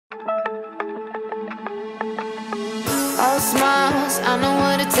smiles. I know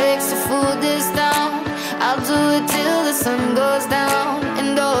what it takes to fool this town. I'll do it till the sun goes down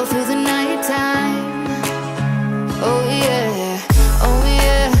and all through the night time. Oh yeah, oh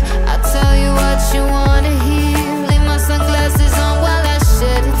yeah, I'll tell you what you wanna hear. Leave my sunglasses on while I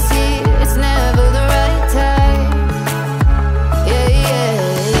shed a tear. It's never the right time. Yeah, yeah,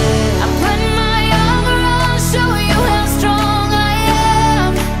 yeah. I'm putting my arm around, showing you how strong I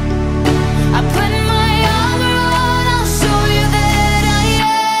am. I'm putting my arm around, I'll show you that I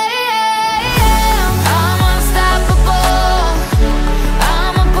am. I'm unstoppable.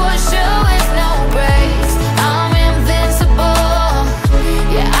 I'm a pusher with no brakes. I'm invincible.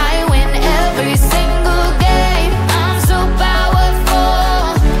 Yeah, I win every single game. I'm so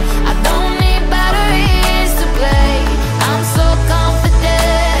powerful. I don't need batteries to play. I'm so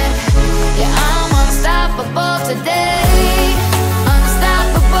confident. Yeah, I'm unstoppable today.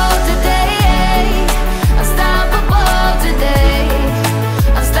 Unstoppable today. Unstoppable today.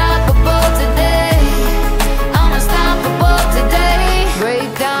 Unstoppable today. I'm unstoppable today. Break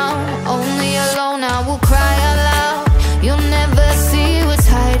down, only alone I will cry out loud. You'll never see what's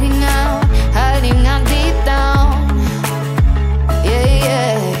hiding out deep down. Yeah,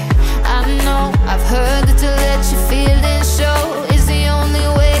 yeah, I know, I've heard that to let your feelings show is the only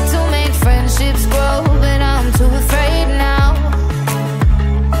way to make friendships grow, but I'm too afraid now.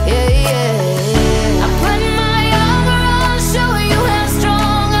 Yeah, yeah, yeah. I'm putting my arm around, showing you how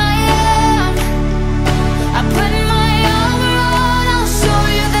strong I am. I'm putting my arm around, I'll show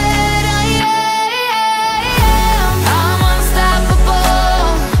you that I am. I'm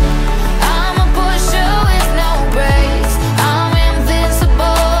unstoppable. I'm a pusher with no brakes. I'm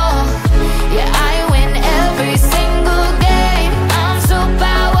invincible. Yeah, I win every single game. I'm so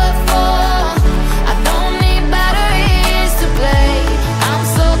powerful. I don't need batteries to play. I'm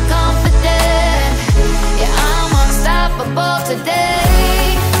so confident. Yeah, I'm unstoppable today.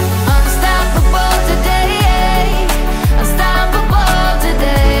 Unstoppable today. Unstoppable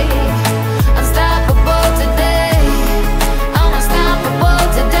today. Unstoppable today. I'm unstoppable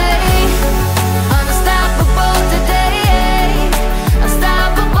today. Unstoppable today.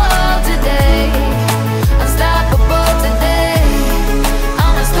 Unstoppable today. Unstoppable today.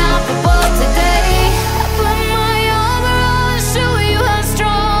 I'm unstoppable today. I put my arm around, show you how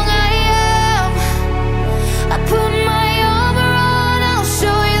strong I am. I put my arm around, I'll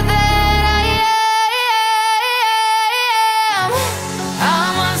show you that I am.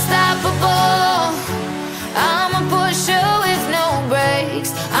 I'm unstoppable. I'm a pusher with no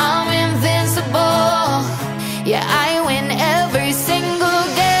brakes. I'm invincible. Yeah, I win every single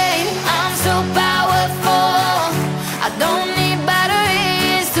game. I'm so powerful. I don't need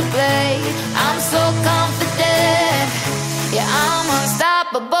batteries to play. I'm so confident. Yeah, I'm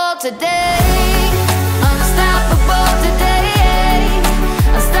unstoppable today. Unstoppable today.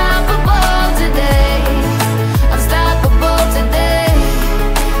 Unstoppable today. Unstoppable today.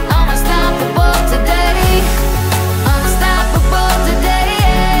 I'm unstoppable today. Unstoppable today.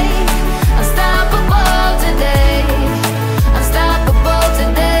 Unstoppable today. Unstoppable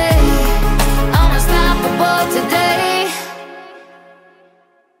today. I'm unstoppable today.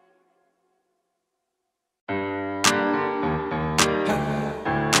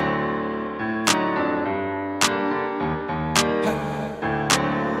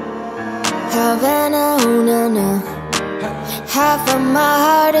 Havana, ooh na na. Half of my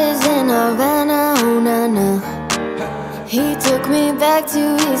heart is in Havana, ooh na na. He took me back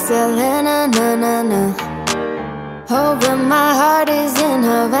to East Atlanta, na na na. Oh, but my heart is in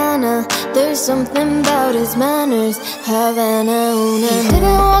Havana. There's something about his manners. Havana, ooh na na. He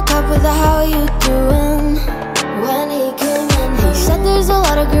didn't walk up with a how you doing when he came in. He said there's a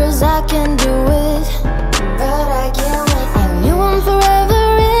lot of girls I can do it, but I can't with you. I knew him forever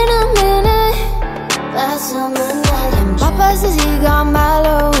in a minute. Last summer night, and Papa says he got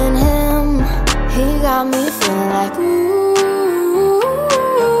Milo in him. He got me feeling like ooh.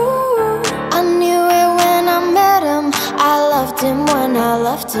 I knew it when I met him. I loved him when I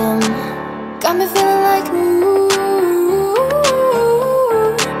left him. Got me feeling like ooh.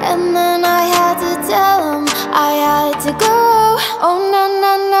 And then I had to tell him I had to go. Oh na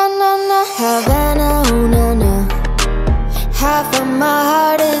na na na na. Havana, ooh na na. Half of my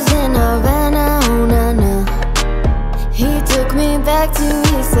heart is in Havana, ooh na na. He took me back to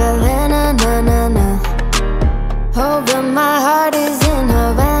East Atlanta, na na na. Oh, but my heart is in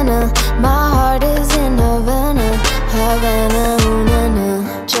Havana. My heart is in Havana. Havana, ooh na na.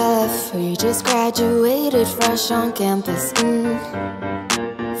 Jeffrey just graduated fresh on campus.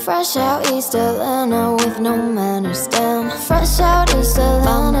 Fresh out East Atlanta with no manners, damn. Fresh out East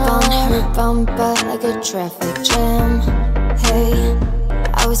Atlanta. Bump on her bumper like a traffic jam. hey.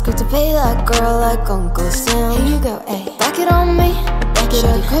 I was quick to pay that girl like Uncle Sam. Here you go, ayy. Back it on me, back it up.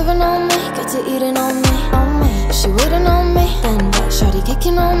 Shawty craving on me, got to eating on me, on me. She waiting on me, then that shawty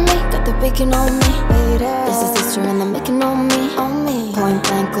kicking on me, got the bacon on me. Waiter, this is sister and the making on me, on me. Point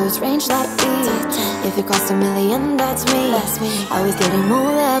blank, close range, that beat. If it costs $1 million, that's me. I was getting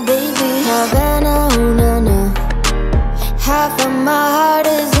more that baby. Havana, ooh na na. Half of my heart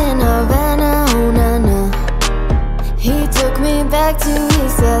is in Havana, ooh na na. He took me back to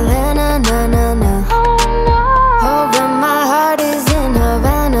East Atlanta, na na na. Oh, but my heart is in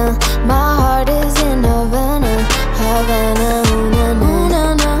Havana. My heart is in Havana, Havana, ooh na na, ooh na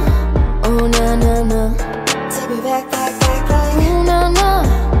na, ooh na na na. Take me back, back, back, like ooh na na,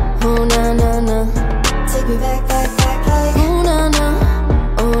 ooh na na na. Take me back, back, back, like ooh na na,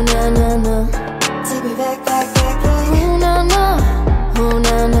 ooh na na na. Take me back, back, back, like ooh na na, ooh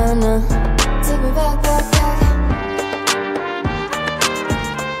na na na. Take me back, back, back.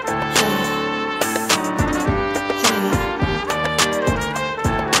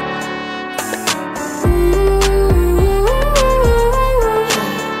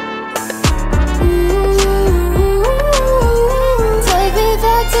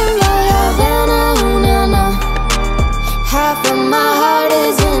 Half of my heart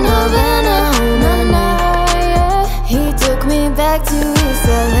is in Havana, ooh na na. He took me back to East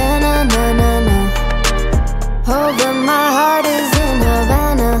Atlanta, na na na. Oh, but my heart is in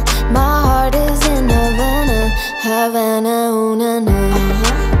Havana. My heart is in Havana, Havana, ooh na na.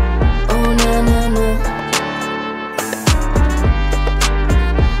 Ooh na na na.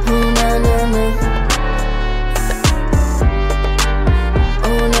 Ooh na na na.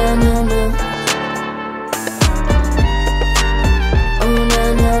 Ooh na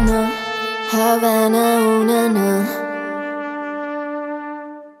na na. Havana, ooh na na.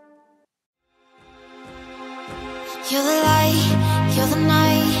 You're the light, you're the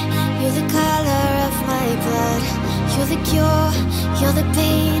night, you're the color of my blood. You're the cure, you're the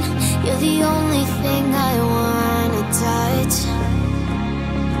pain, you're the only thing I wanna touch.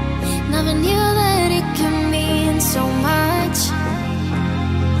 Never knew that it could mean so much,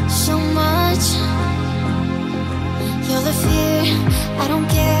 so much. You're the fear, I don't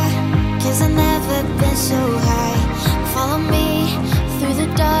care, 'cause I've never been so high. Follow me through the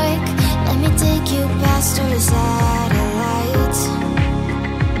dark, let me take you past our satellites.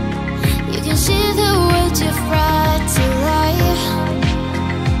 You can see the world you've brought to life,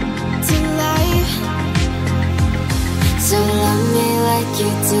 to life. So love me like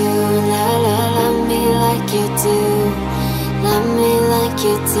you do, la la, love me like you do. Love me like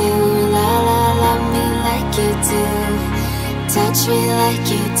you do, la la, love me like you do. Touch me like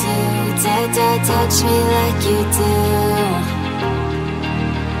you do, touch me like you do.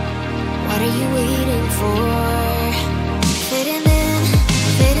 What are you waiting for? Fading in,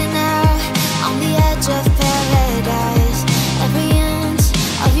 fading out, on the edge of paradise. Every inch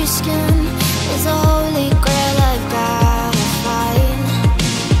of your skin is a holy grail I've gotta find.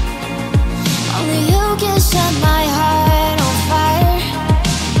 Only you can set my heart on fire,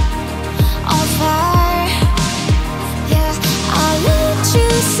 on fire. Yeah, I'll let you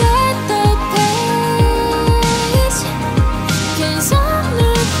set the pace, 'cause I'm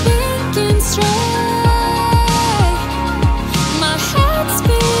not thinking straight. My head's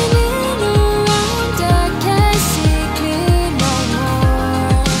spinning around, I can't see clear no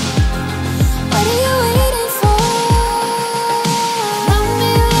more. What are you waiting for? Love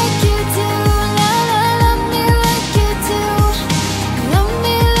me like you do, la la, love me like you do. Love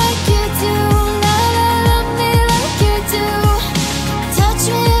me like you do, la la, love me like you do. Touch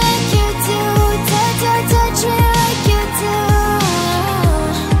me like you do, touch me like you do.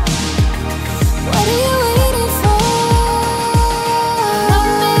 What are you waiting for?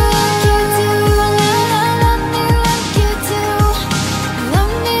 Love me like you do, la la, love me like you do.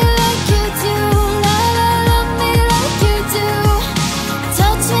 Love me like you do, la la, love me like you do.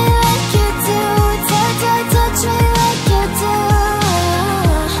 Touch me like you do, touch me like you do.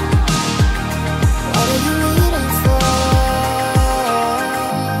 What are you waiting for?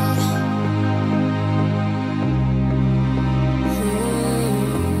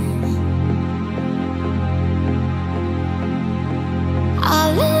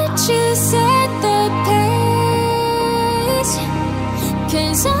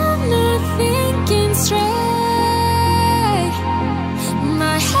 'Cause I'm not thinking straight.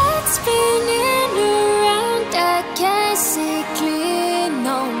 My head's spinning around, I can't see clear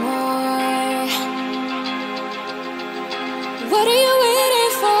no more. What are you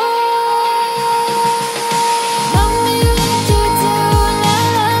waiting for? Love me like you do, la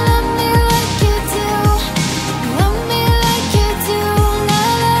la, love me like you do. Love me like you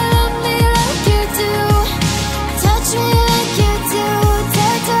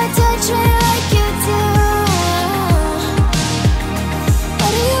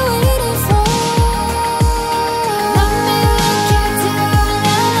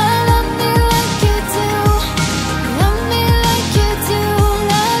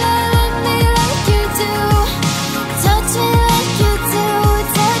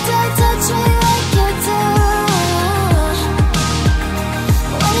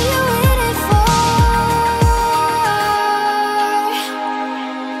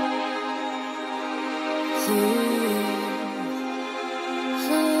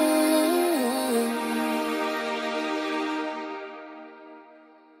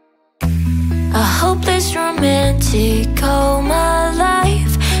music all my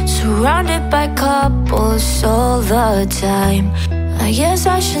life, surrounded by couples all the time. I guess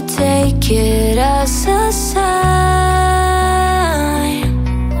I should take it as a sign.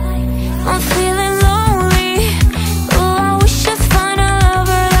 I'm feeling lonely. Oh, I wish I'd find a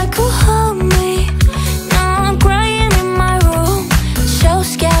lover that could hold me. Now I'm crying in my room, so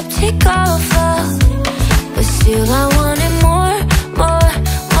skeptical of love, but still I wanted more, more,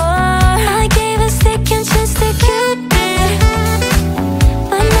 more. I gave a second chance to Cupid,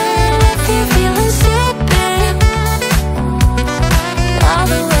 but now I left here feeling stupid. All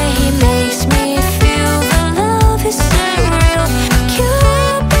the way he makes me feel the love is surreal.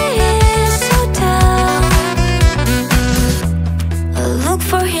 Cupid is so dumb. I look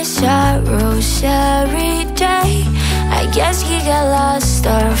for his sorrows every day. I guess he got lost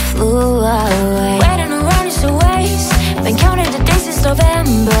or flew away. Waiting around is a waste. Been counting the days since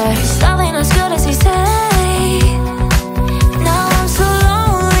November. He's nothing as good as he say. Now I'm so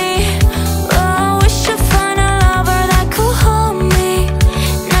lonely. Oh, I wish I'd find a lover that could hold me.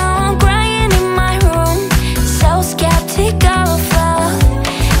 Now I'm crying in my room, so skeptical of love,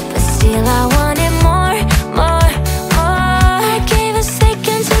 but still I wanted more, more, more. I gave a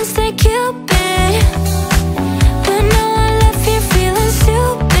second chance to Cupid, but now I left here feeling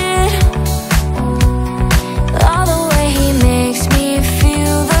stupid. All the way he makes me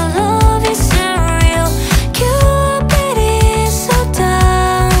feel the love is surreal. Cupid is so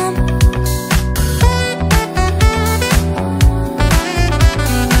dumb.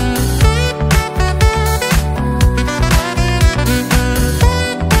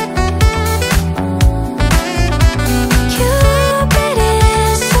 Cupid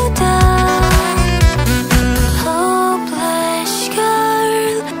is so dumb. Hopeless girl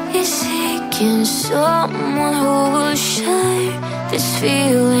is seeking someone who will share this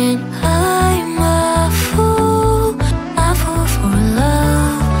feeling. I'm a fool for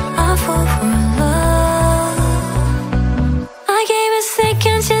love, a fool for love. I gave a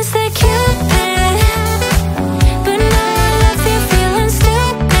second chance to Cupid, but now I left here feeling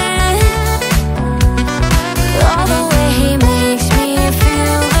stupid. All the way he makes me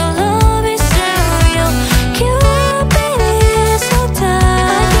feel the love is surreal. Cupid is so dumb.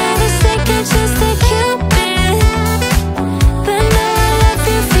 I gave a second chance to Cupid, but now I left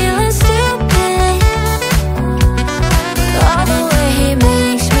here feeling stupid. All the way he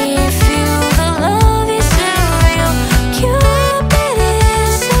makes me feel the love is surreal. Cupid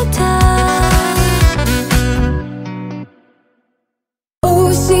is so dumb. Oh,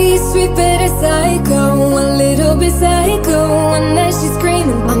 she's sweet but a psycho, a little bit psycho, and then she's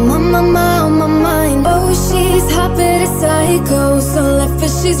screaming, I'm on my mind, on my mind. Oh, she's hot but a psycho, so left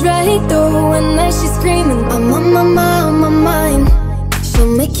but she's right though, and then she's screaming, I'm on my mind, on my mind.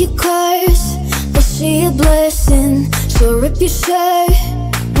 She'll make you curse, but she a blessing. She'll rip your shirt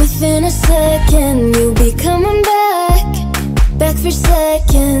within a second. You'll be coming back for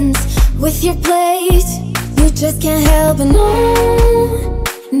seconds with your plate. You just can't help but no,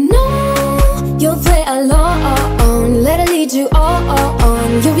 you'll play along. Let her lead you on.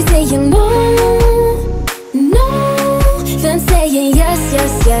 You'll be saying no, then saying yes,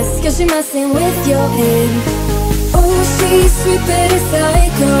 cause she's messing with your head. Oh, she's sweet but a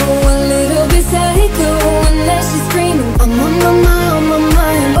psycho, a little bit psycho, and then she's screaming, I'm on my mind, on my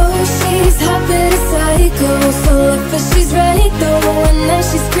mind. Oh, she's hot but a psycho, so left but she's right though, and then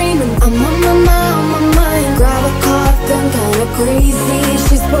she's screaming, I'm on my mind, on my mind. Grab a cough gun, kinda crazy,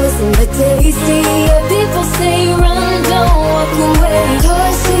 she's poison but tasty. Yeah, people say run, don't walk away,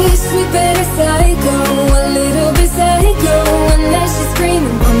 cause she's sweet but a psycho, a little bit psycho, and then she's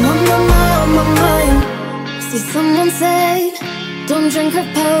screaming, I'm on my mind, on my mind. See, someone said, don't drink her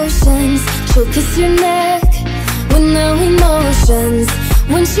potions. She'll kiss your neck with no emotions.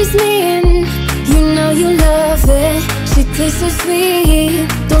 When she's mean, you know you love it. She tastes so sweet,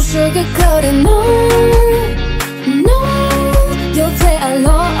 don't sugarcoat it, no. You'll play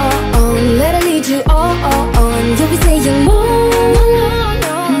along, let her lead you on. You'll be saying no,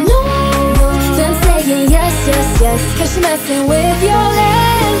 then saying yes, cause she's messing with your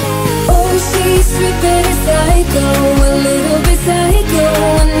head. Oh, she's sweet but a psycho, a little bit psycho,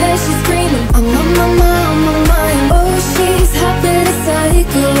 and then she's screaming, I'm on my mind, on my mind. Oh, she's hot but a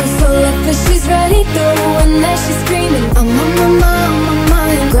psycho, so left but she's right though, and then she's screaming, I'm on my mind, on my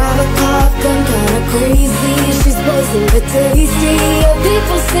mind. Grab a cough gun, kinda crazy, she's poison but tasty. Yeah,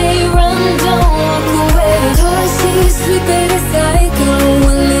 people say run, don't walk away, cause she's sweet but a psycho,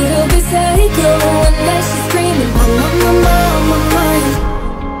 a little bit psycho, and then she's screaming, I'm on my mind, on my mind.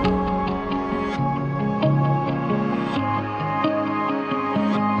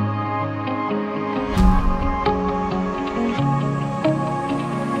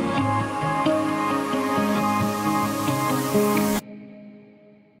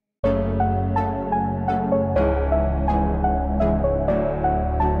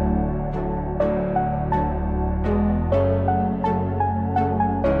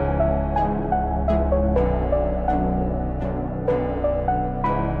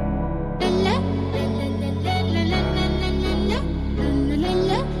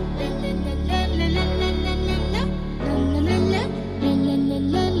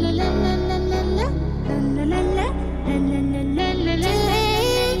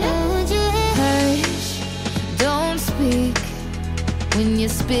 when you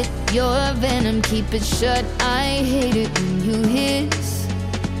spit your venom, keep it shut. I hate it when you hiss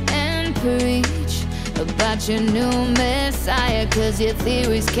and preach about your new messiah, cause your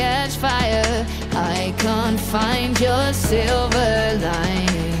theories catch fire. I can't find your silver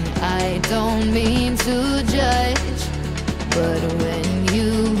lining. I don't mean to judge, but when you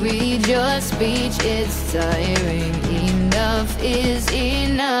read your speech, it's tiring. Enough is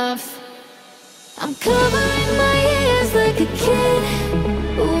enough. I'm covering my ears like a kid.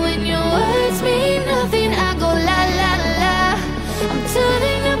 When your words mean nothing, I go la la la. I'm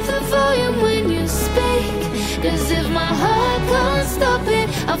turning up the volume when you speak, cause if my heart can't stop it,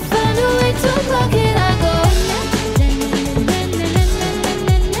 I'll find a way to block it. I go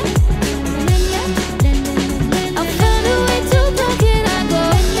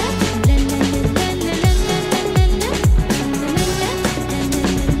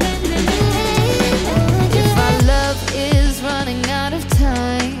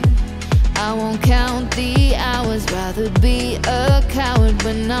count the hours, rather be a coward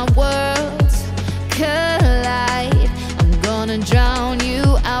when our worlds collide. I'm gonna drown you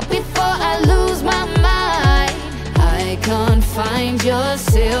out before I lose my mind. I can't find your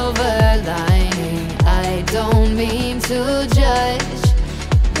silver lining. I don't mean to judge,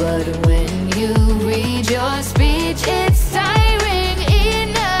 but when you read your speech, it's tiring.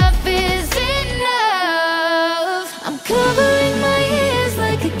 Enough is enough. I'm covering my ears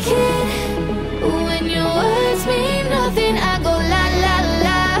like a kid. When your words mean nothing, I go la la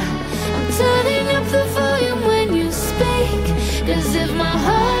la. I'm turning up the volume when you speak, cause if my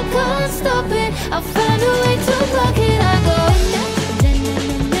heart can't stop it, I'll find a way to block it. I go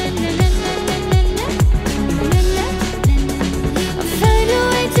I'll find a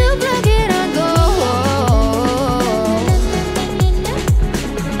way to block it. I go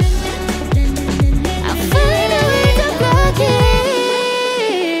I'll find a way to block it.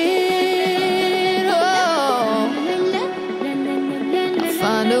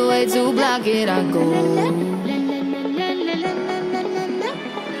 Find a way to block it, I go.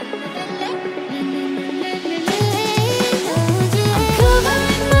 I'm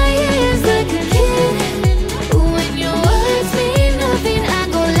covering my ears like a kid. When your words mean nothing, I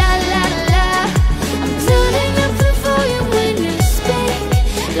go la la la. I'm turning up the volume when you speak,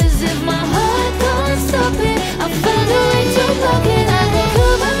 cause if my heart can't stop it, I'll find a way to block it. I go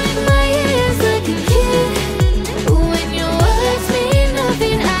covering my ears like a kid. When your words mean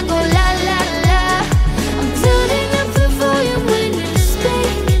nothing, I go la la la. I'm turning up the volume when you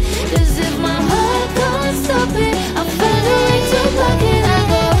speak, cause if my heart can't stop it, I'll find a way to block it. I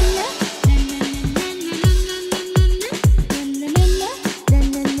go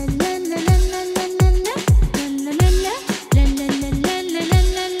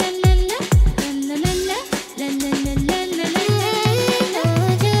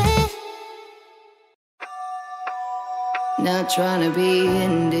not trying to be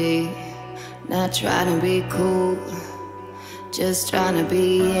indie, not trying to be cool, just trying to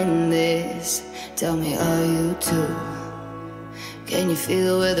be in this. Tell me, are you too? Can you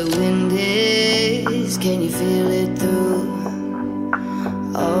feel where the wind is? Can you feel it through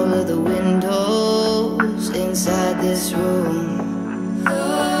all of the windows inside this room?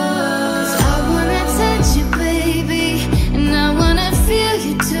 'Cause I wanna touch you, baby, and I wanna feel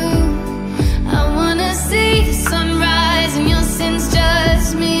you too. I wanna see the sunrise and your sins,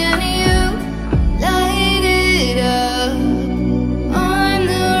 just me and you. Light it up on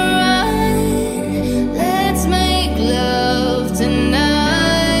the run. Let's make love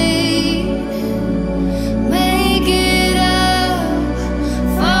tonight. Make it up,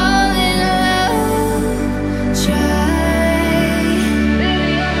 fall in love, try.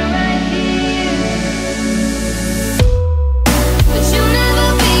 Baby, I'm right here. But you'll never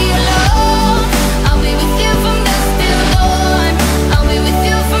be alone. I'll be with you from dusk till dawn. I'll be with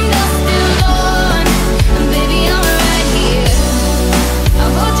you from dusk till dawn. And baby, I'm right here.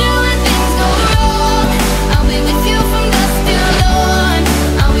 I'll hold you when things go wrong. I'll be with you from dusk till dawn.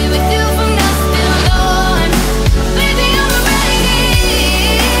 I'll be with you from dusk till dawn. Baby, I'm right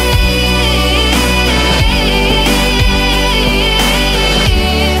here.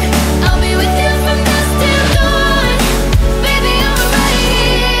 I'll be with you from dusk till dawn. Baby, I'm right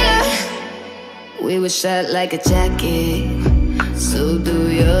here. We were shot like a jacket, so do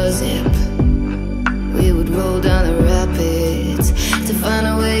your zip. We would roll down the rapids to find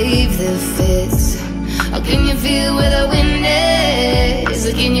a wave that fits. How can you feel where the wind is?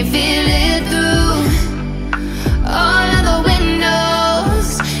 Or can you feel it through all of the windows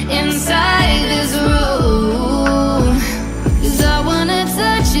inside this room? 'Cause I wanna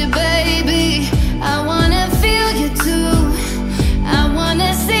touch you, baby, I wanna feel you too. I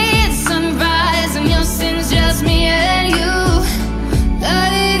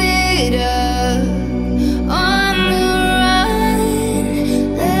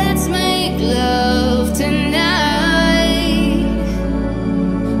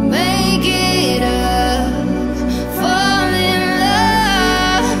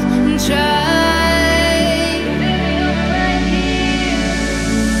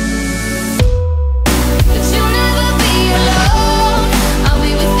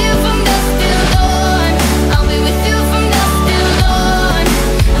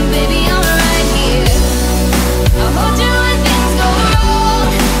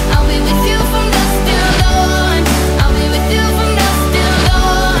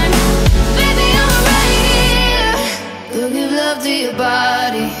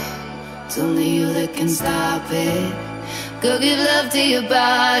Go give love to your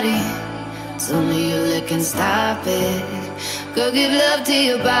body. It's only you that can stop it. Go give love to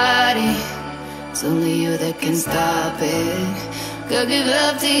your body. It's only you that can stop it. Go give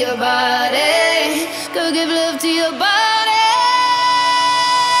love to your body. Go give love to your body.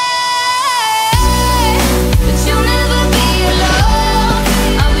 But you'll never be alone.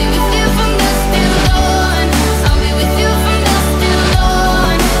 I'll be with you from dusk till dawn. I'll be with you from dusk till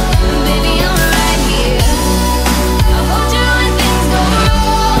dawn. And baby, I'm right here. I'll hold you when things go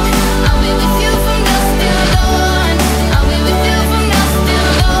wrong. I'll be with you from dusk till dawn. I'll be with you from dusk till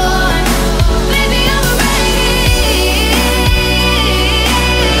dawn. Baby, I'm right here.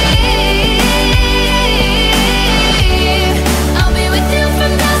 I'll be with you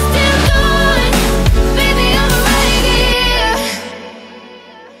from dusk till dawn. Baby, I'm right here.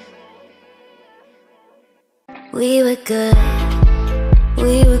 We were good,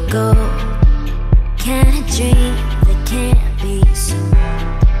 we were gold. Kind of dream that can't be sold.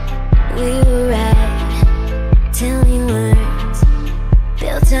 We were right till we weren't.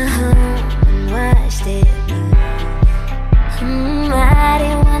 Built a home and watched it burn. I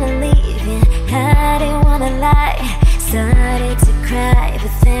didn't wanna leave you, I didn't wanna lie. Started to cry,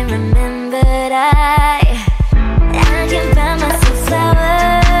 but then remembered I can buy myself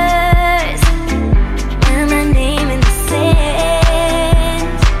flowers and my name in the sand.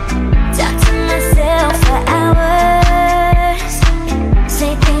 Talk to myself for hours,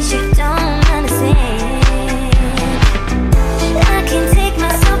 say things you don't understand. I can take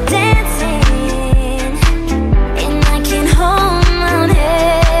myself dancing, and I can hold my own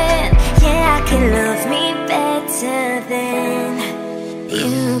hand. Yeah, I can love me better than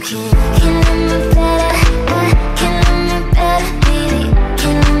you can. Can love me better, I can love me better, baby.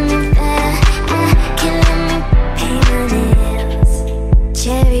 Can love me better, I can love me. Paint my nails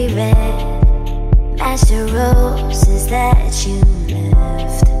cherry red, match the roses that you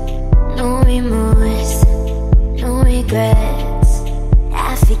left. No remorse, no regrets. I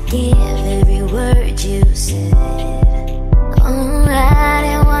forgive every word you said. Oh, I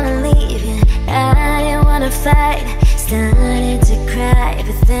didn't wanna leave you, I didn't wanna fight. Started to cry,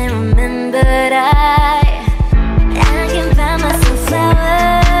 but then remembered I can buy myself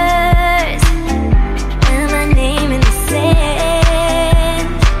flowers and my name in the sand.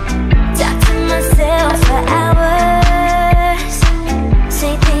 Talk to myself for hours,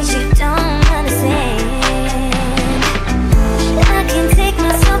 say things you don't understand. I can take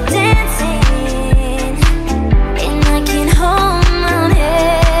myself dancing, and I can hold my own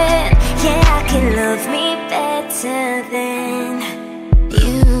hand. Yeah, I can love me better than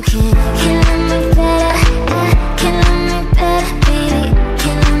you can. Can love me better, I can love me better, baby.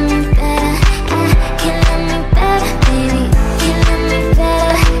 Can love me better, I can love me better, baby. Can love me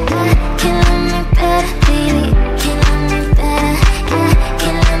better, I can love me better, baby. Can love me better, I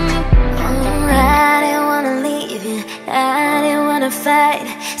can love me. Oh, I didn't wanna leave you, I didn't wanna fight.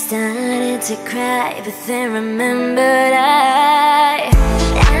 Started to cry, but then remembered I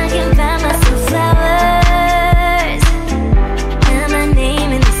can buy myself flowers and my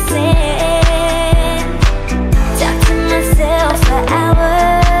name in the sand. Talk to myself for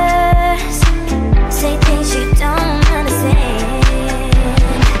hours, say things you don't understand.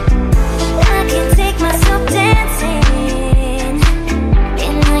 I can take myself dancing,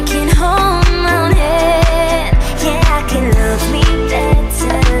 and I can hold my own hand. Yeah, I can love me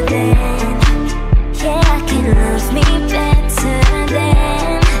better than. Yeah, I can love me better than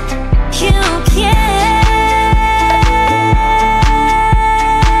you can.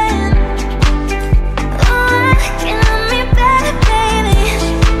 Oh, I can love me better, baby.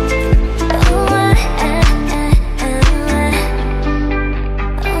 Oh, I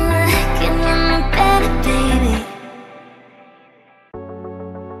can love me better, baby.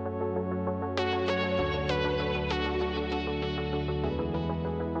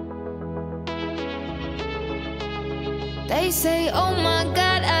 They say, oh my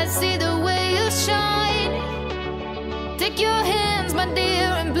God, I see the way you shine. Take your hands, my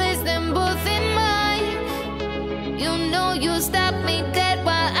dear, and place them both in mine. You know you stopped me dead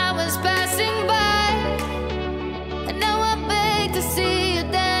while I was passing by. And now I beg to see you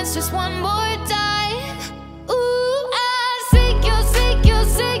dance just one more time. Ooh, I seek you, seek you,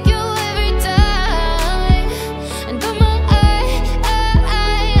 seek you every time. And come on, I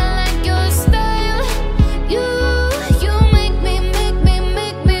like your style. You make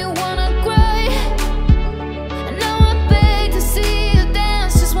me wanna cry. And now I beg to see you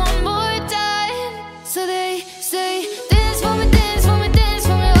dance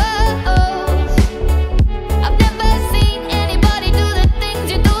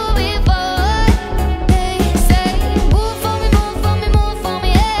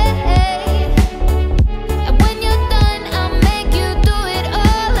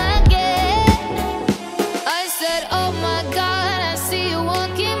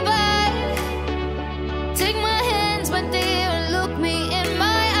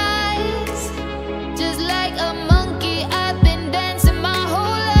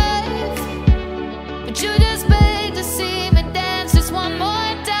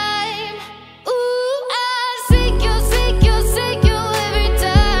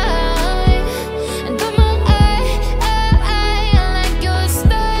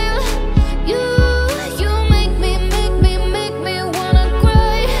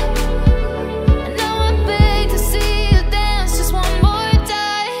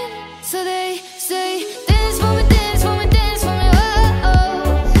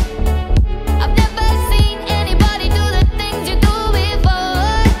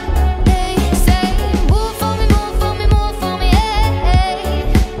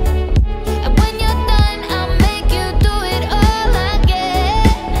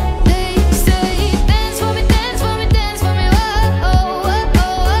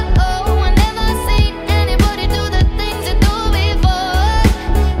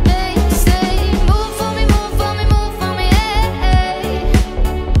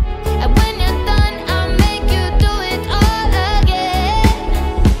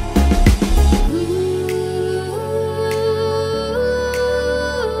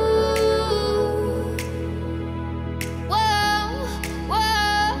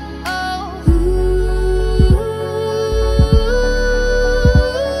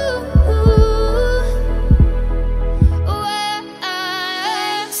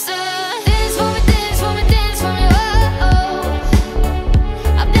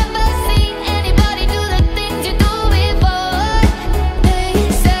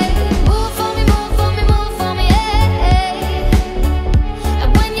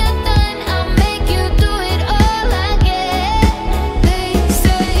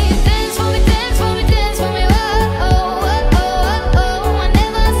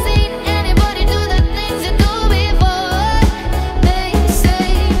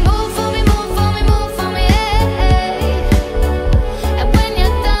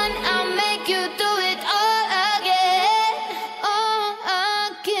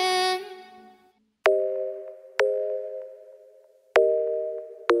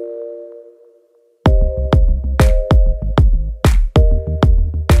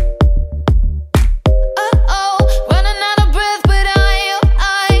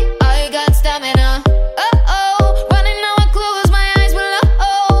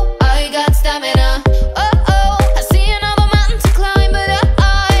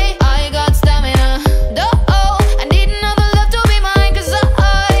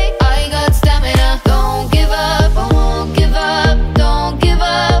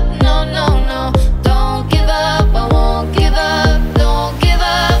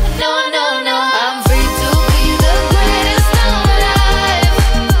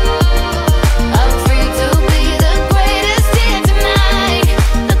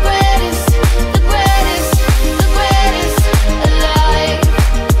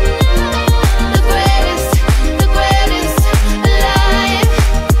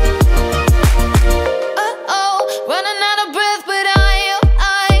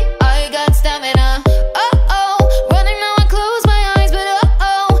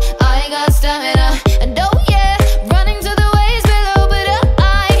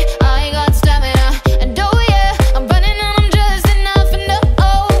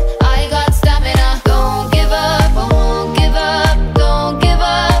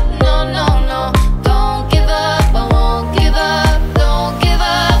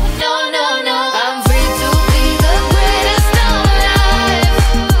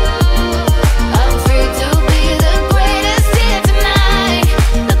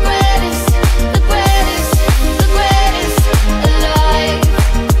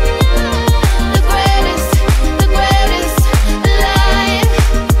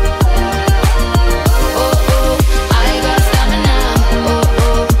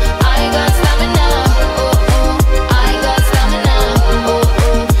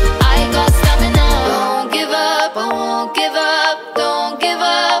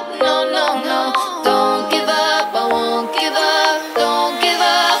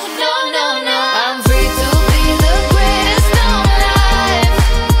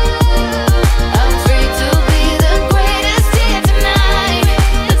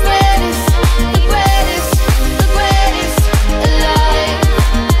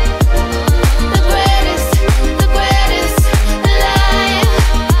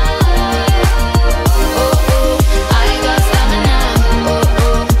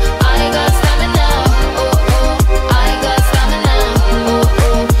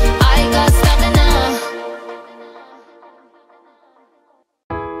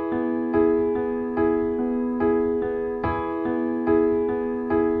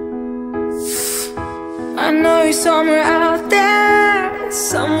I know you're somewhere out there,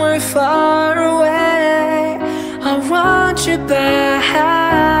 somewhere far away. I want you back,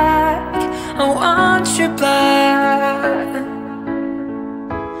 I want you back.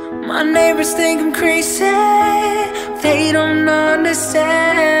 My neighbors think I'm crazy, they don't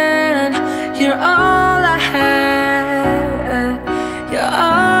understand. You're all I had, you're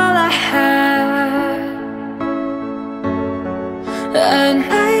all I had. At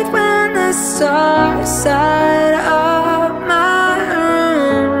night when the stars light up my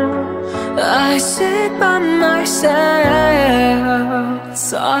room, I sit by myself,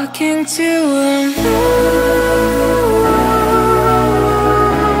 talking to a moon,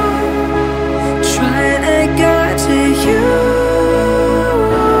 trying to get to you.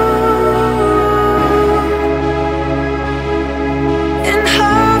 In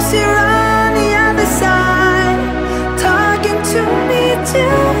hopes you're on the other side, talking to me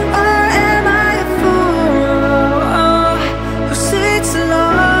too. Or am I a fool who sits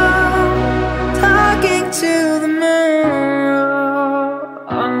alone, talking to the moon?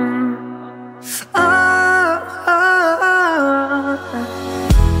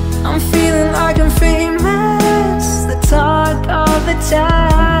 I'm feeling like I'm famous, the talk of the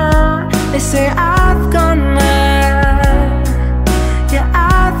town. They say I've gone mad, yeah,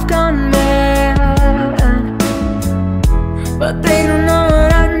 I've gone mad. But they don't know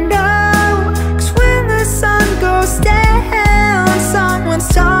what I know, 'cause when the sun goes down, someone's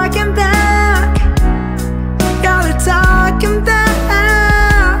talking back, yeah, they're talking back.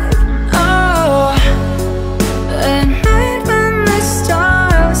 Oh, at night when the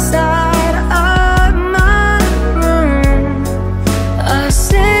stars light up my room, I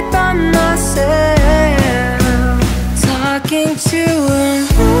sit by myself, talking to a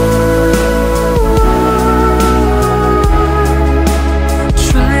moon,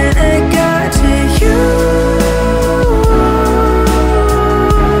 trying to get to you.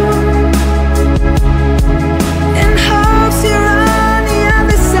 In hopes you're on the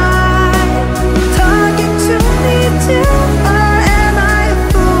other side, talking to me too. Or am I a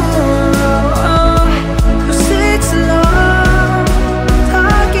fool who sits alone,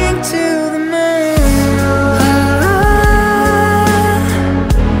 talking to the moon?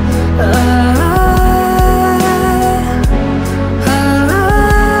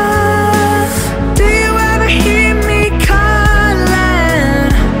 Do you ever hear me calling?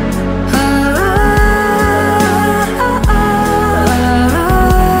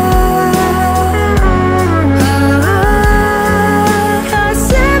 'Cause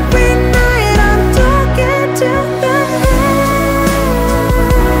every night I'm talking to the moon,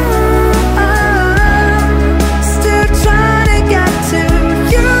 still trying to get to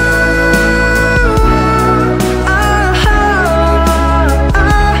you.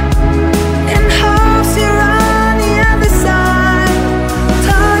 In hopes you're on the other side,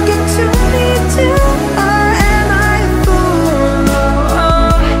 talking to me too. Or am I a fool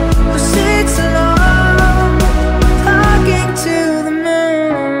who sits alone, talking to the moon?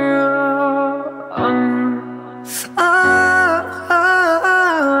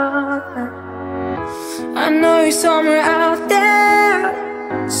 I know you're somewhere out there,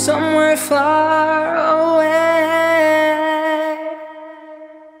 somewhere far away.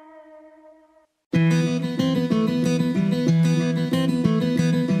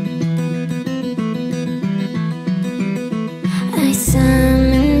 I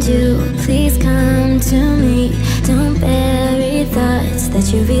summoned you, please come to me. Don't bury thoughts that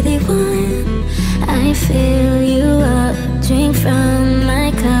you really want. I fill you up, drink from my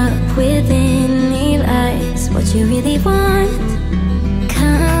cup. Within me lies what you really want.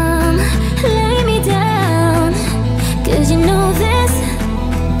 Come, lay me down, 'cause you know this,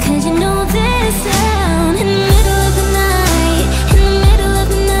 'cause you know this sound. In the middle of the night, in the middle of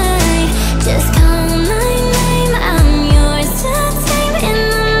the night, just call my name, I'm yours to tame. In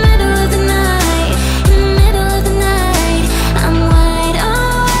the middle of the night, in the middle of the night, I'm wide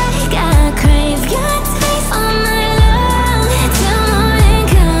awake, I crave your taste all night long. Till morning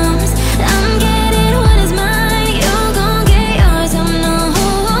comes, I'm getting what is mine, you gon' get yours, I'm no.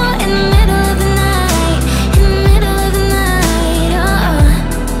 In the middle of the night, in the middle of the night,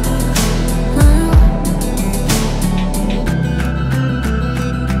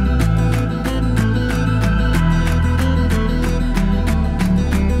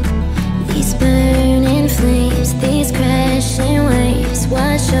 These burning flames, these crashing waves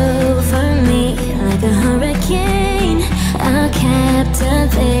wash over me like a hurricane. I'll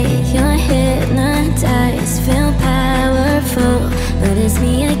captivate, you're hypnotized, feel powerful, but it's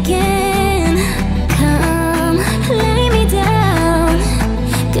me again. Come, lay me down,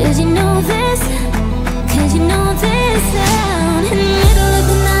 'cause you know this,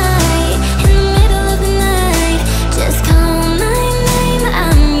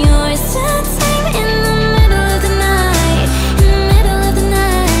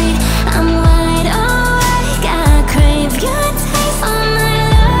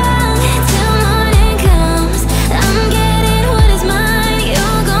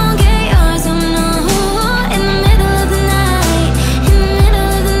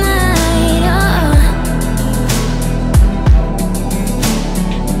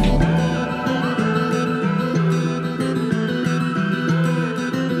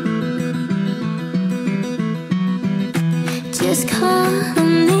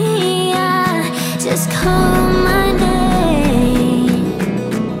 call my name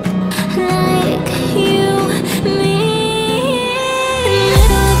like you mean. In the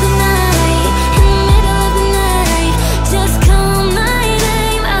middle of the night, in the middle of the night, just call my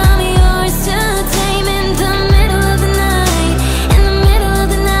name. I'm yours to tame. In the middle of the night, in the middle of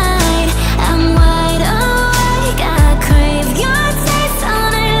the night, I'm wide awake. I crave your taste all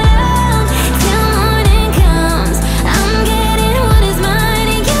night long till morning comes. I'm getting what is mine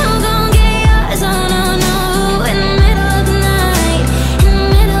and you gon' get yours. Oh no, no. In the middle of the night, in the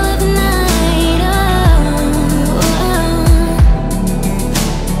middle of the night, oh,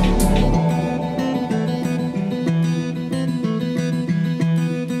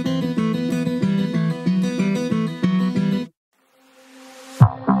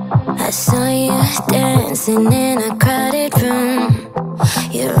 I saw you dancing in a crowded room.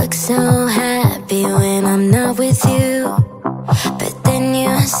 You look so happy when I'm not with you. But then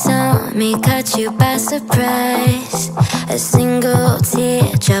you saw me, caught you by surprise. A single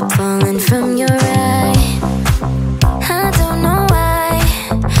teardrop falling from your eye. I don't know why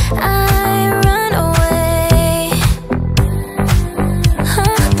I run away.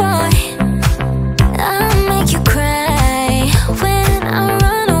 Oh boy, I'll make you cry when I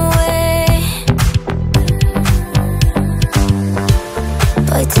run away.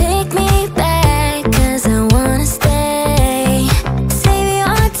 Boy, take me back, 'cause I wanna stay. Save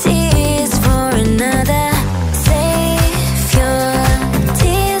your tears for another. Save your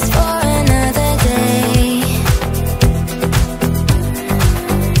tears for another day.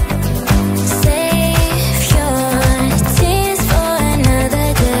 Save your tears for another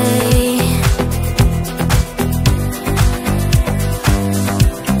day.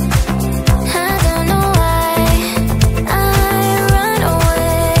 I don't know why I run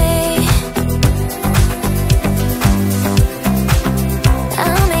away.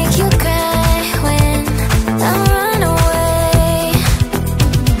 I'll make you cry when I run away.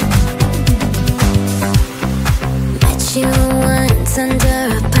 Met you once under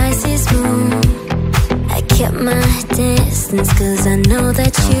a Pisces moon. I kept my distance 'cause I know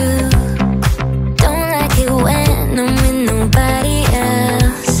that you don't like it when I'm with nobody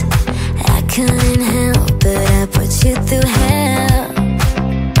else. I couldn't help but I put you through hell.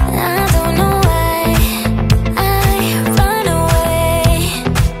 I don't know why I run away.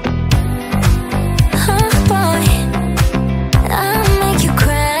 Oh boy, I'll make you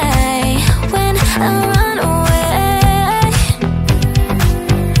cry when I run away.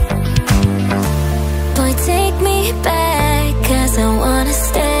 Boy, take me back, 'cause I wanna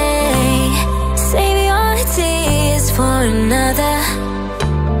stay. Save your tears for another.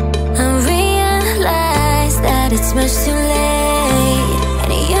 I realize that it's much too late,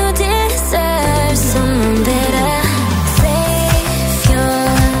 and you deserve someone better. Save your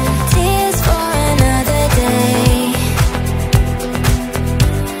tears for another day.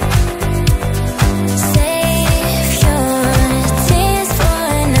 Save your tears for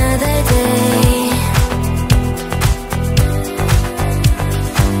another day.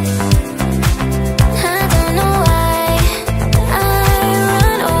 I don't know why I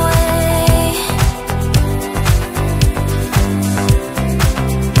run away.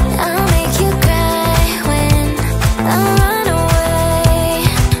 I'll make you cry when I run away.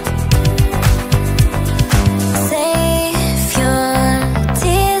 Save your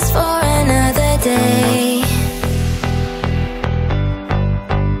tears for another day.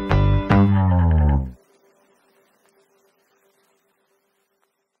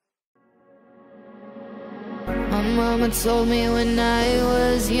 My mama told me when I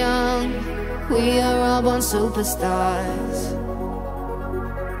was young, we are all born superstars.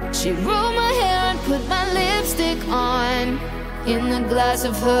 She rolled my hair and put my lipstick on in the glass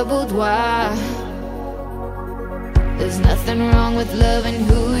of her boudoir. There's nothing wrong with loving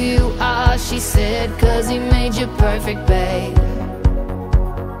who you are, she said, 'cause he made you perfect, babe.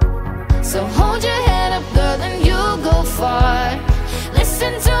 So hold your head up, girl, and you'll go far.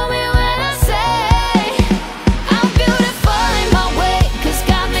 Listen to me when I say I'm beautiful in my way, 'cause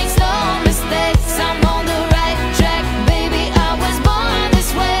God makes no mistakes. I'm on the right track, baby, I was born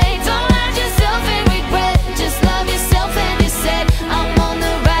this way. Don't hide yourself in regret, just love yourself and you said I'm on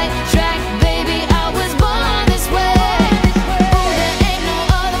the right track, baby, I was born this way. Oh, there ain't no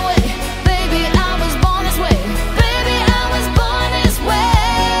other way, baby, I was born this way. Baby, I was born this way.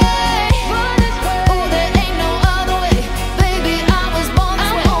 Oh, there ain't no other way, baby, I was born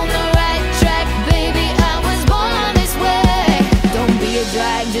this way. I'm on the right track, baby, I was born this way. Don't be a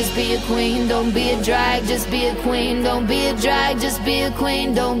drag, just be a queen. Don't be a drag, just be a queen. Don't be a drag, just be a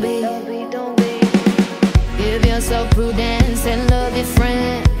queen. Don't be. Give yourself prudence and love your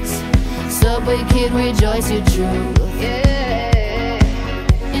friends. subway kid, rejoice your truth. Yeah.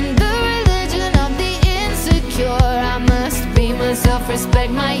 In the religion of the insecure, I must be myself,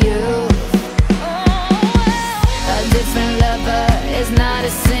 respect my youth. A different lover is not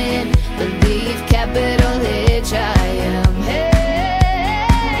a sin. Believe capital H, I am.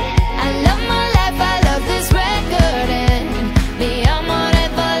 Hey, I love my life, I love this record, and me, I'm on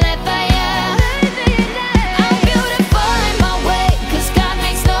it forever, yeah. I'm beautiful in my way, 'cause God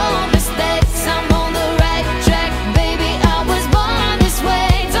makes no mistakes. I'm on the right track, baby, I was born this way.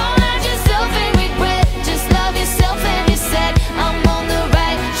 Don't hurt yourself and regret, just love yourself and you said I'm on the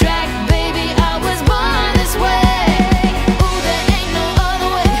right track, baby, I was born this way. Ooh, there ain't no other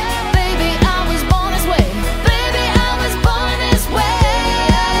way, baby, I was born this way. Baby, I was born this way.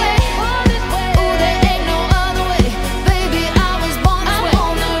 Ooh, there ain't no other way, baby, I was born this way. I'm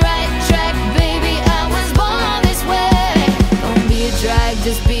on the right track, baby, I was born this way. Don't be a drag,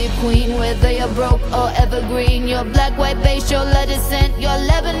 just be a queen. Whether you're broke or evergreen, your black, white, beige, your descent, your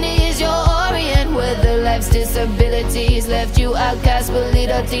Lebanese, your Orient. Whether life's disabilities left you outcast but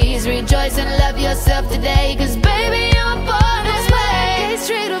little tease, rejoice and love yourself today, 'cause baby, you're born this way.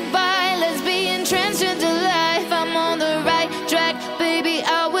 Straight or bi, lesbian, transgender life, I'm on the right track, baby,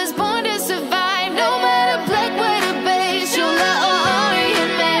 I was born to survive. No matter black, white or beige, Shula or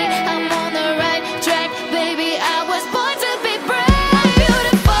Orient man, I'm on the right track, baby, I was born to be brave. I'm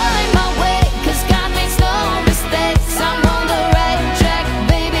beautiful in my way, 'cause God makes no mistakes. I'm on the right track,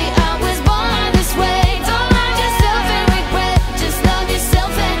 baby, I was born this way. Don't hurt yourself and regret, just love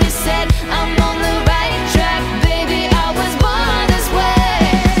yourself and you said I'm on the right track, baby, I was born this way.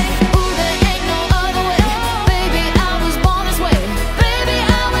 Ooh, there ain't no other way, baby, I was born this way. Baby,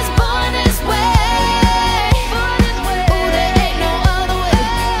 I was born this way. Ooh, there ain't no other way,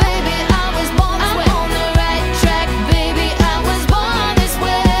 baby, I was born this way. I'm on the right track, baby, I was born this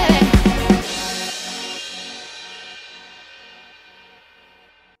way.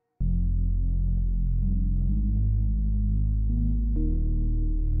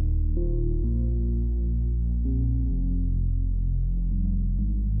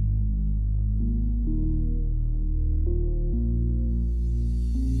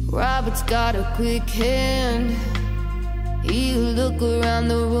 Robert's got a quick hand. He'll look around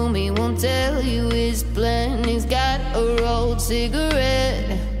the room, he won't tell you his plan. He's got a rolled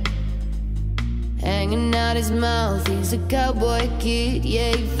cigarette hanging out his mouth. He's a cowboy kid,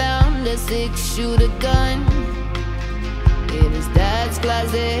 yeah, he found a 6-shooter gun in his dad's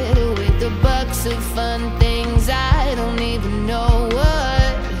closet with a box of fun things I don't even know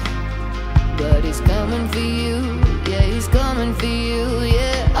what. But he's coming for you, yeah, he's coming for you, yeah.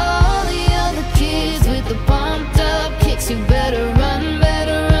 All the other kids with the pumped up kicks, you better run,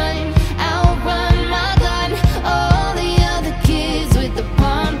 outrun my gun. All the other kids with the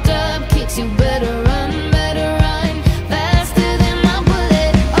pumped up kicks, you better run, faster than my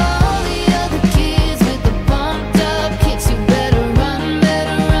bullet. All the other kids with the pumped up kicks, you better run,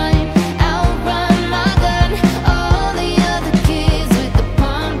 outrun my gun. All the other kids with the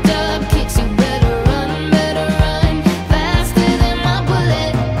pumped up kicks, you better run, faster than my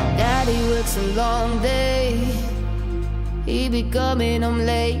bullet. Daddy works a long day, he be coming home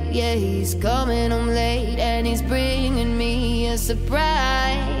late, yeah, he's coming home late, and he's bringing me a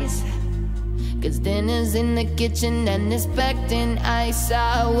surprise. 'Cause dinner's in the kitchen and it's packed in ice.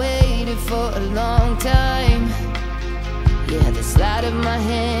 I waited for a long time, yeah, the slide of my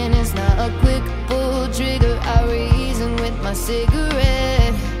hand is not a quick pull trigger. I reason with my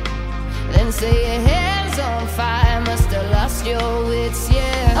cigarette, then say your hair's on fire, must have lost your wits,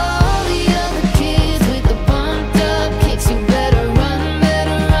 yeah. All the other kids with the pumped up kicks, you better run,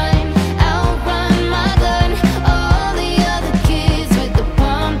 outrun my gun. All the other kids with the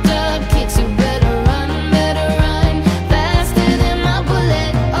pumped up kicks, you better run, faster than my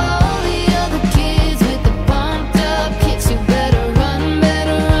bullet. All the other kids with the pumped up kicks, you better run,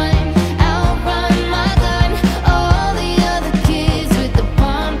 outrun my gun. All the other kids with the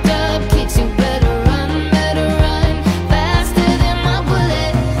pumped up kicks, you better run, faster than my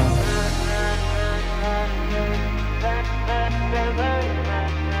bullet.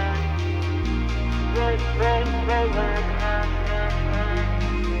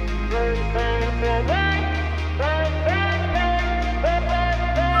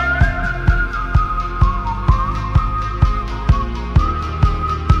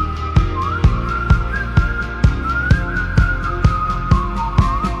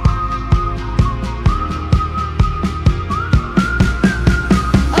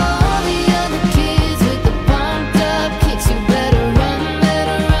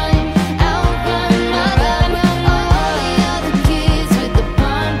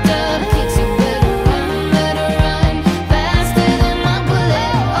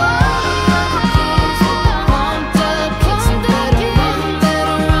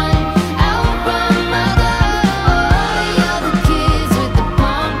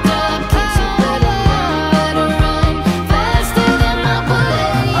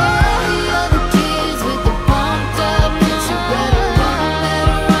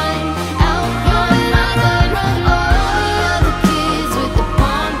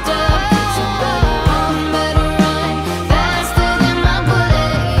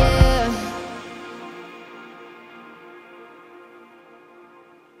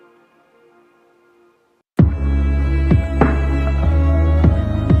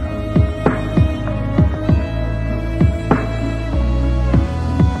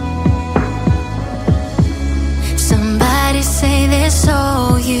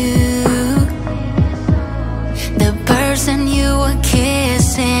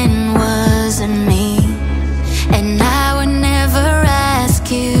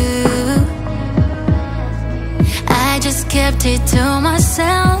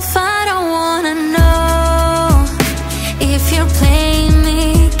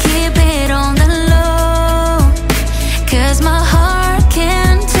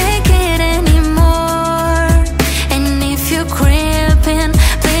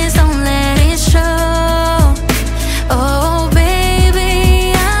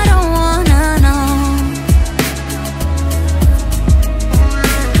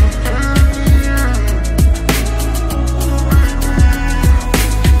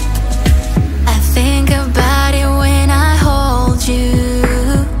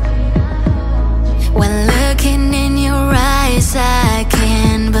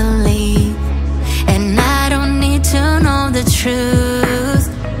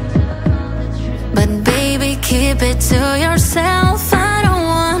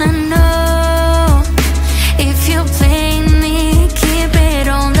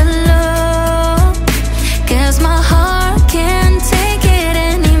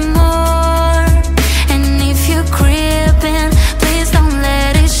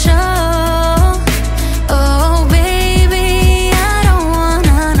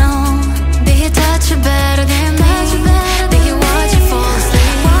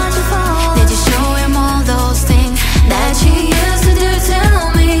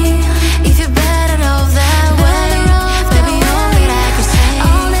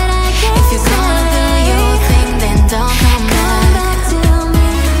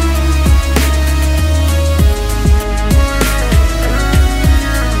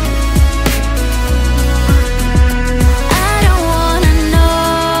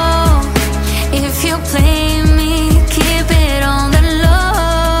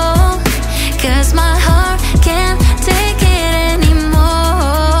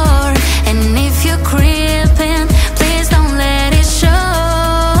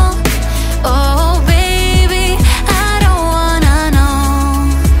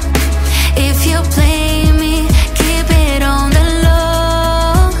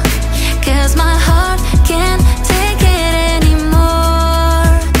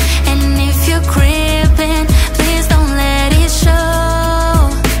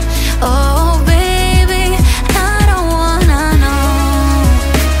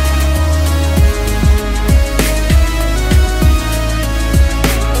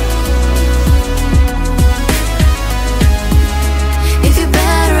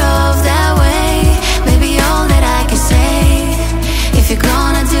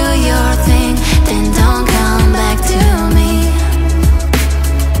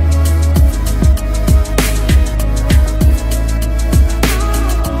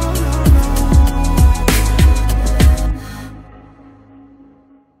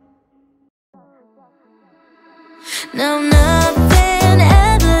 No, nothing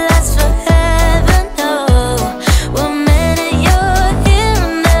ever lasts forever, no. One minute you're here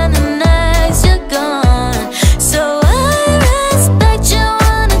and then the next you're gone. So I respect you,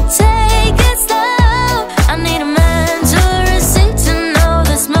 wanna take it slow. I need a mental receipt to know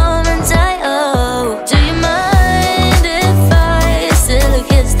this moment I owe. Do you mind if I still a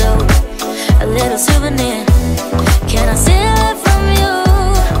kiss though? A little souvenir. Can I steal it from you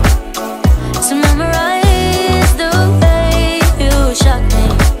to memorize the way you shock me,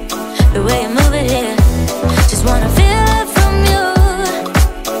 the way you move it here? Just wanna feel it from you.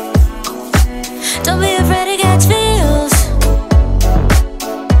 Don't be afraid to catch feels.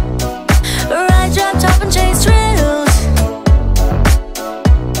 Ride, drop, top and chase thrills.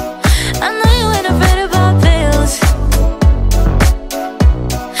 I know you ain't afraid of pop pills.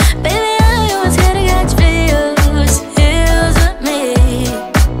 Baby, I know you ain't scared to catch feels. Heels with me.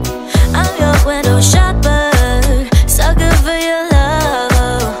 I'm your window shopper, sucker for your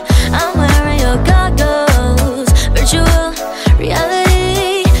love. I'm wearing your goggles. Virtual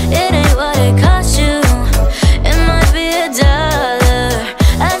reality, it ain't what it costs you. It might be $1,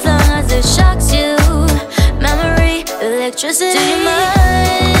 as long as it shocks you. Memory, electricity. Do you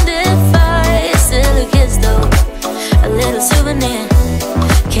mind if I still a kiss though? A little souvenir.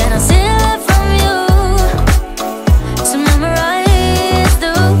 Can I steal it from you to memorize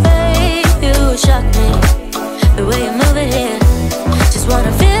the way you shock me, the way you move it here? Just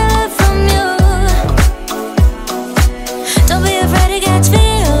wanna feel it from you. Don't be afraid to catch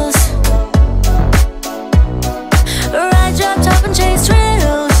feels. Ride, drop, top and chase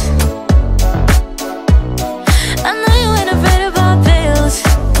thrills. I know you ain't afraid of pop pills.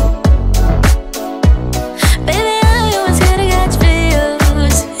 Baby, I know you ain't scared to catch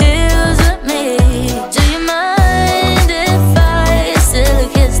feels. Heels with me. Do you mind if I still a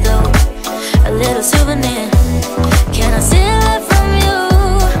kiss though? A little souvenir. Can I steal it from you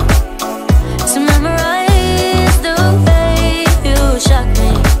to memorize the way you shock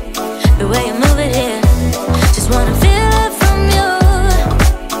me, the way you move it here? Just wanna feel it from you.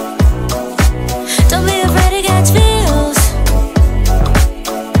 Don't be afraid to catch feels.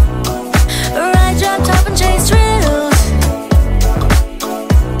 Ride, drop, top and chase thrills.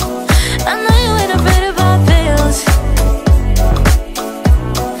 I know you ain't afraid of pop pills.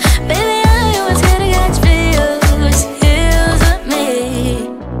 Baby, I know you ain't scared to catch feels. Heels with me.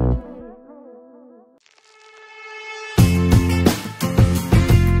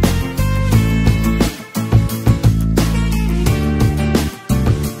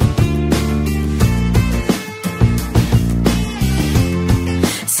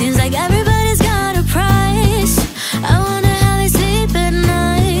 Seems like everybody's got a price. I wonder how they sleep at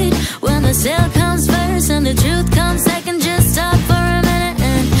night. When the sale comes first and the truth comes second, just stop for a minute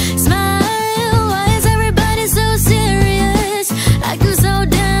and smile. Why is everybody so serious? Acting so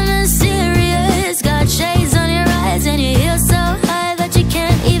damn mysterious. Got shades on your eyes and your heels so high that you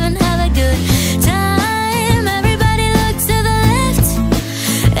can't even have a good time. Everybody look to the left,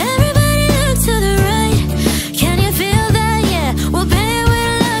 everybody look to the right. Can you feel that? Yeah, we'll pay it with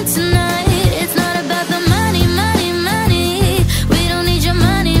love tonight. It's not about the money, money, money. We don't need your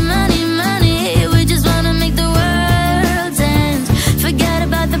money, money, money. We just wanna make the world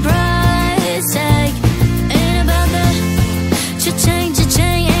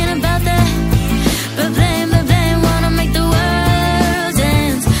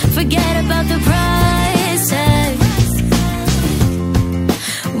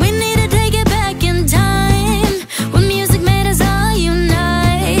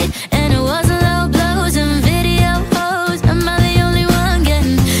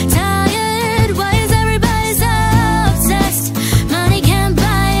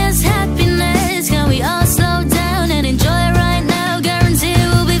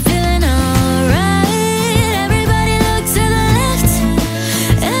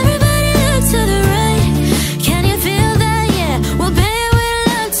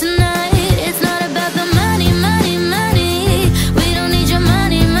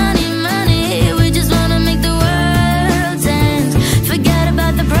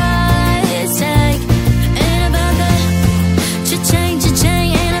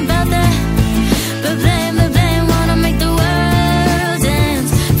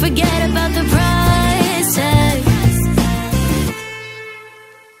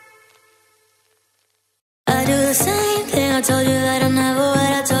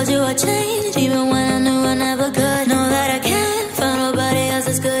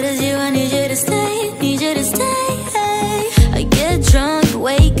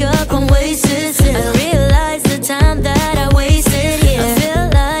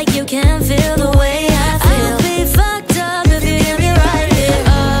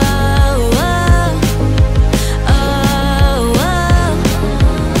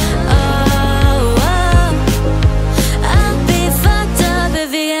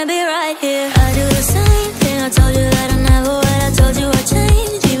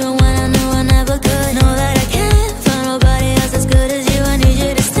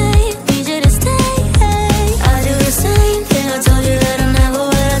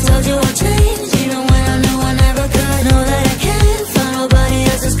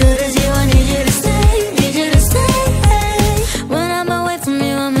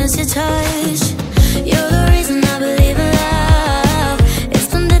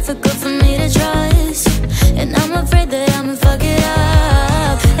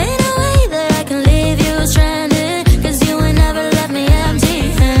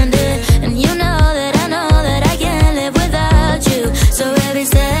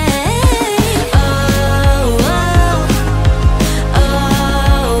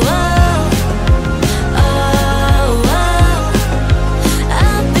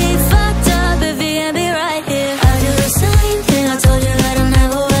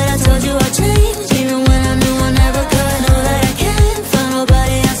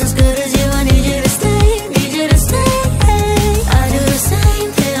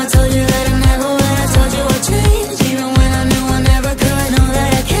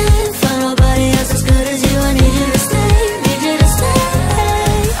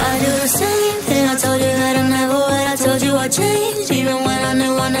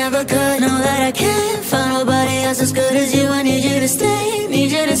Need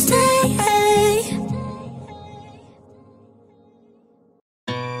you to stay.